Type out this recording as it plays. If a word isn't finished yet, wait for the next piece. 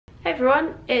Hey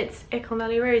everyone, it's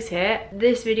icklenellierose here.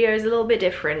 This video is a little bit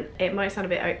different. It might sound a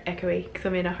bit echoey because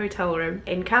I'm in a hotel room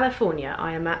in California.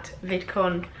 I am at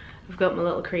VidCon. I've got my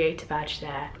little creator badge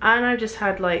there. And I've just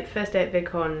had like first day at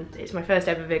VidCon. It's my first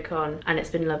ever VidCon and it's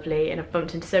been lovely, and I've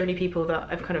bumped into so many people that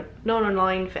I've kind of known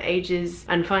online for ages,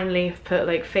 and finally I've put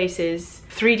like faces,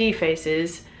 3D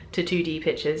faces to 2D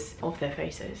pictures of their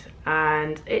faces,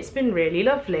 and it's been really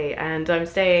lovely. And I'm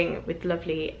staying with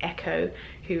lovely Echo,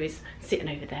 who is sitting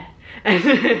over there.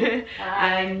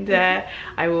 And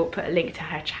I will put a link to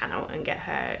her channel and get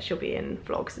her, she'll be in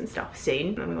vlogs and stuff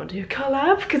soon, and we want to do a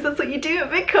collab because that's what you do at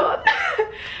VidCon.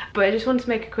 But I just wanted to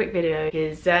make a quick video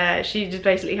because she just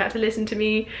basically had to listen to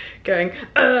me going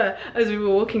as we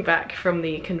were walking back from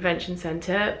the convention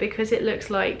centre, because it looks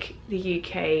like the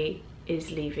UK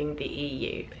is leaving the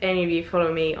EU. If any of you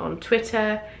follow me on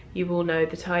Twitter, you will know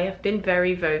that I have been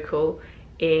very vocal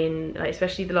in,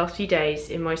 especially the last few days,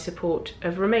 in my support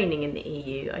of remaining in the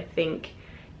EU. I think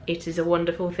it is a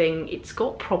wonderful thing. It's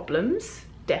got problems,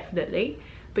 definitely,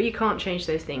 but you can't change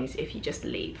those things if you just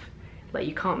leave. Like,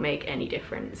 you can't make any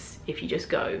difference if you just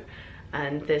go.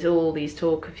 And there's all these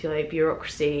talk of like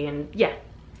bureaucracy, and yeah,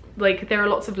 like there are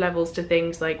lots of levels to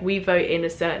things. Like, we vote in a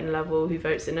certain level, who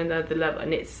votes in another level,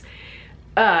 and it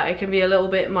can be a little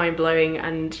bit mind-blowing,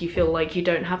 and you feel like you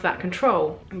don't have that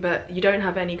control, but you don't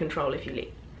have any control if you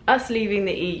leave. Us leaving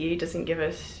the EU doesn't give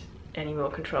us any more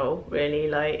control, really.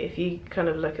 Like, if you kind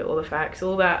of look at all the facts,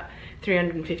 all that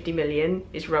 350 million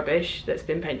is rubbish that's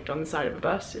been painted on the side of a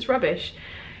bus. It's rubbish.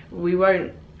 We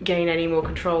won't gain any more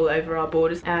control over our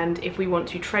borders, and if we want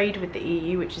to trade with the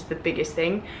EU, which is the biggest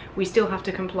thing, we still have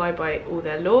to comply by all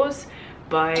their laws,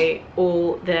 by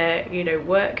all their, you know,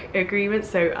 work agreements,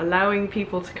 so allowing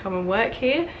people to come and work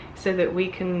here so that we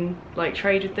can like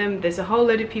trade with them. There's a whole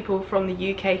load of people from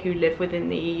the UK who live within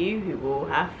the EU who will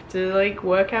have to like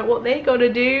work out what they gotta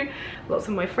do. Lots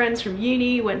of my friends from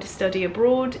uni went to study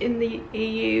abroad in the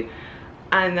EU,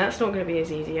 and that's not gonna be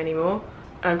as easy anymore.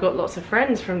 I've got lots of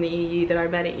friends from the EU that I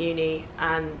met at uni,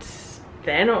 and it's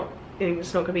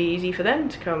not gonna be easy for them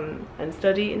to come and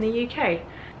study in the UK.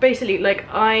 Basically, like,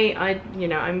 you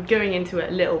know, I'm going into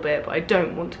it a little bit, but I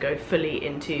don't want to go fully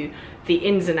into the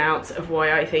ins and outs of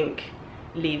why I think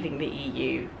leaving the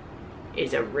EU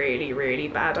is a really, really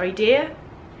bad idea,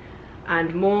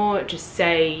 and more just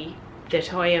say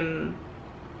that I am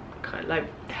kind of like,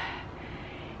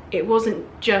 it wasn't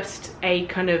just a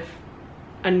kind of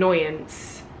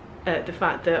annoyance at the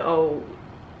fact that, oh,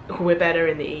 we're better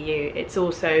in the EU. It's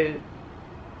also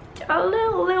a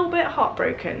little bit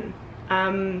heartbroken,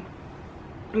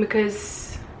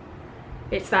 because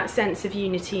it's that sense of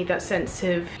unity, that sense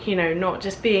of, you know, not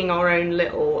just being our own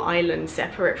little island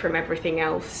separate from everything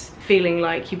else, feeling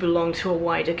like you belong to a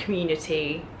wider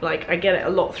community. Like, I get it a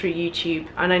lot through YouTube,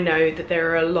 and I know that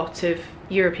there are a lot of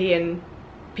European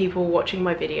people watching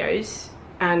my videos,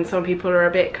 and some people are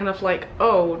a bit kind of like,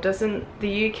 oh, doesn't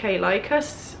the UK like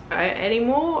us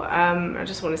anymore? I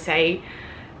just want to say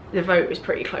the vote was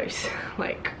pretty close,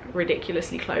 like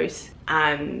ridiculously close,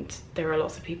 and there are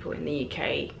lots of people in the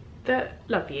UK that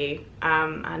love you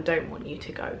and don't want you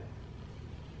to go.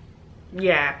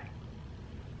 Yeah,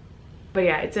 but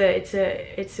yeah,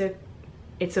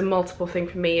 it's a multiple thing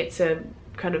for me. It's a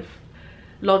kind of,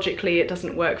 logically it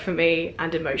doesn't work for me,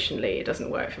 and emotionally it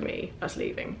doesn't work for me, us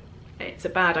leaving. It's a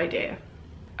bad idea.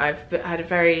 I've had a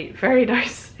very, very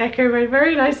nice Echo, my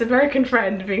very nice American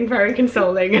friend, being very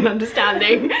consoling and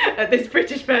understanding at this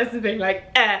British person being like,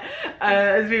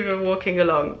 as we've been walking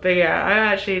along. But yeah,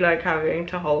 I'm actually like having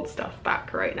to hold stuff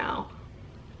back right now.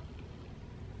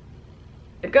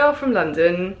 A girl from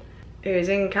London who is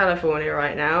in California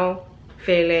right now,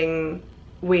 feeling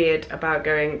weird about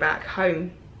going back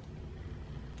home.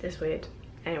 It's weird.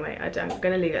 Anyway, I'm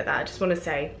gonna leave it at that. I just want to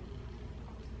say,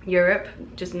 Europe,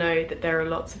 just know that there are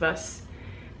lots of us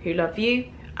who love you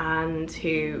and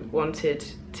who wanted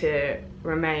to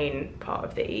remain part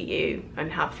of the EU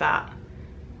and have that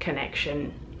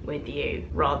connection with you,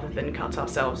 rather than cut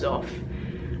ourselves off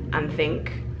and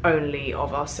think only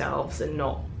of ourselves and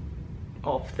not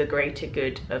of the greater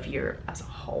good of Europe as a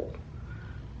whole.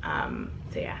 So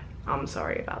yeah, I'm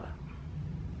sorry about that.